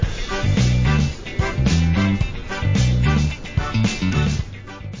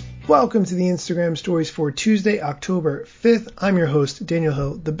Welcome to the Instagram stories for Tuesday, October 5th. I'm your host, Daniel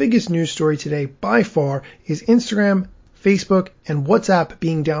Hill. The biggest news story today by far is Instagram, Facebook, and WhatsApp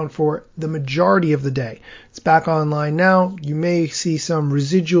being down for the majority of the day. It's back online now. You may see some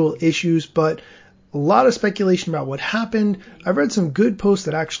residual issues, but a lot of speculation about what happened. I've read some good posts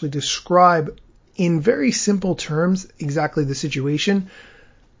that actually describe in very simple terms exactly the situation.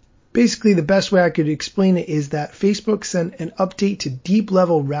 Basically, the best way I could explain it is that Facebook sent an update to deep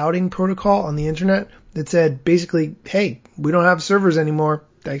level routing protocol on the internet that said basically, hey, we don't have servers anymore.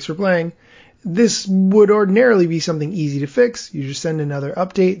 Thanks for playing. This would ordinarily be something easy to fix. You just send another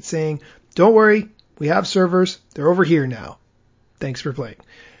update saying, don't worry, we have servers. They're over here now. Thanks for playing.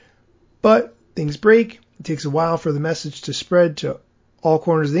 But things break. It takes a while for the message to spread to all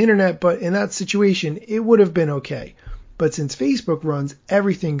corners of the internet. But in that situation, it would have been okay. But since Facebook runs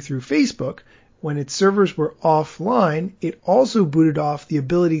everything through Facebook, when its servers were offline, it also booted off the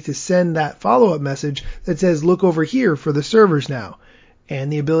ability to send that follow-up message that says, look over here for the servers now,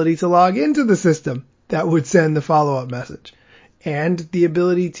 and the ability to log into the system that would send the follow-up message, and the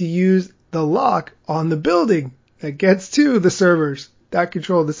ability to use the lock on the building that gets to the servers that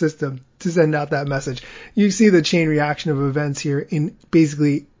control the system to send out that message. You see the chain reaction of events here in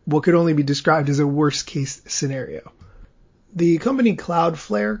basically what could only be described as a worst-case scenario. The company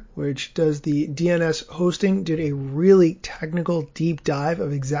Cloudflare, which does the DNS hosting, did a really technical deep dive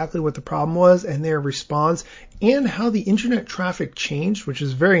of exactly what the problem was and their response and how the internet traffic changed, which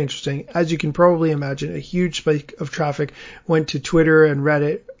is very interesting. As you can probably imagine, a huge spike of traffic went to Twitter and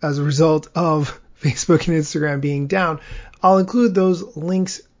Reddit as a result of Facebook and Instagram being down. I'll include those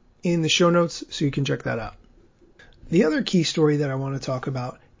links in the show notes so you can check that out. The other key story that I want to talk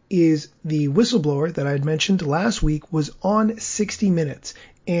about is the whistleblower that I had mentioned last week was on 60 Minutes,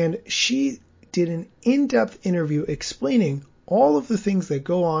 and she did an in-depth interview explaining all of the things that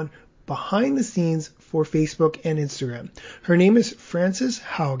go on behind the scenes for Facebook and Instagram. Her name is Frances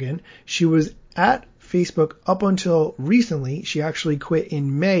Haugen. She was at Facebook up until recently. She actually quit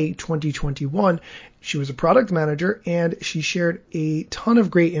in May 2021. She was a product manager, and she shared a ton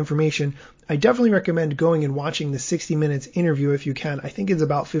of great information. I definitely recommend going and watching the 60 Minutes interview if you can. I think it's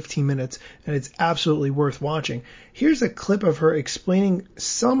about 15 minutes, and it's absolutely worth watching. Here's a clip of her explaining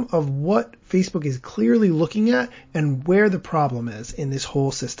some of what Facebook is clearly looking at and where the problem is in this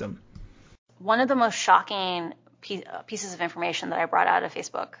whole system. One of the most shocking pieces of information that I brought out of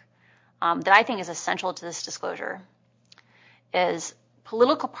Facebook that I think is essential to this disclosure is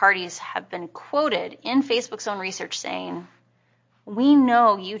political parties have been quoted in Facebook's own research saying, we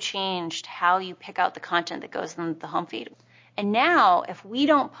know you changed how you pick out the content that goes in the home feed. And now if we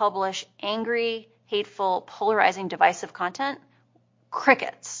don't publish angry, hateful, polarizing, divisive content,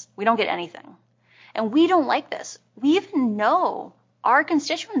 crickets. We don't get anything. And we don't like this. We even know our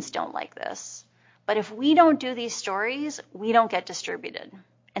constituents don't like this. But if we don't do these stories, we don't get distributed.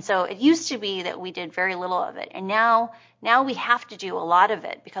 And so it used to be that we did very little of it. And now we have to do a lot of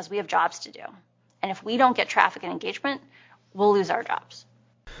it because we have jobs to do. And if we don't get traffic and engagement, we'll lose our jobs.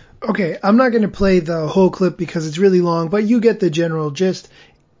 Okay, I'm not going to play the whole clip because it's really long, but you get the general gist.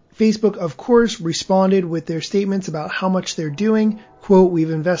 Facebook, of course, responded with their statements about how much they're doing. Quote,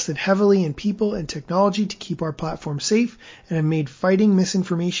 we've invested heavily in people and technology to keep our platform safe and have made fighting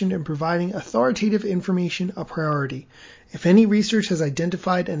misinformation and providing authoritative information a priority. If any research has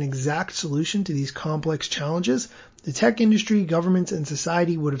identified an exact solution to these complex challenges, the tech industry, governments, and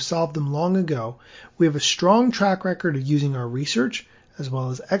society would have solved them long ago. We have a strong track record of using our research, as well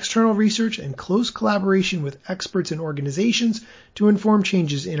as external research and close collaboration with experts and organizations to inform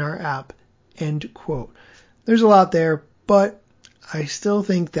changes in our app. End quote. There's a lot there, but I still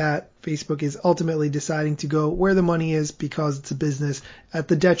think that Facebook is ultimately deciding to go where the money is because it's a business at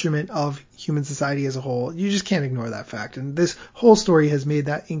the detriment of human society as a whole. You just can't ignore that fact, and this whole story has made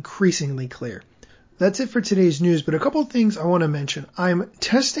that increasingly clear. That's it for today's news, but a couple of things I want to mention. I'm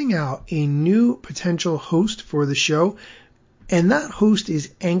testing out a new potential host for the show, and that host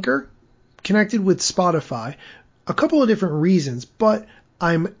is Anchor, connected with Spotify. A couple of different reasons, but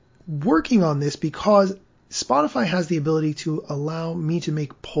I'm working on this because Spotify has the ability to allow me to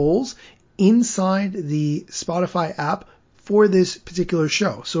make polls inside the Spotify app for this particular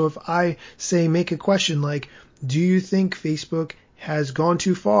show. So if I say make a question like, do you think Facebook has gone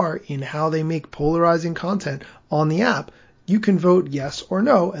too far in how they make polarizing content on the app, you can vote yes or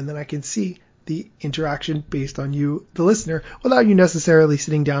no, and then I can see the interaction based on you, the listener, without you necessarily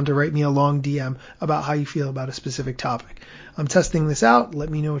sitting down to write me a long DM about how you feel about a specific topic. I'm testing this out. Let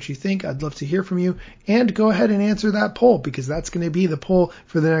me know what you think. I'd love to hear from you, and go ahead and answer that poll, because that's going to be the poll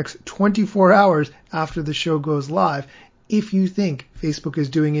for the next 24 hours after the show goes live. if you think Facebook is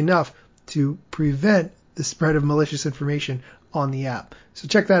doing enough to prevent the spread of malicious information on the app. So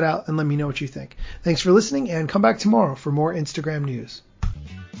check that out and let me know what you think. Thanks for listening, and come back tomorrow for more Instagram news.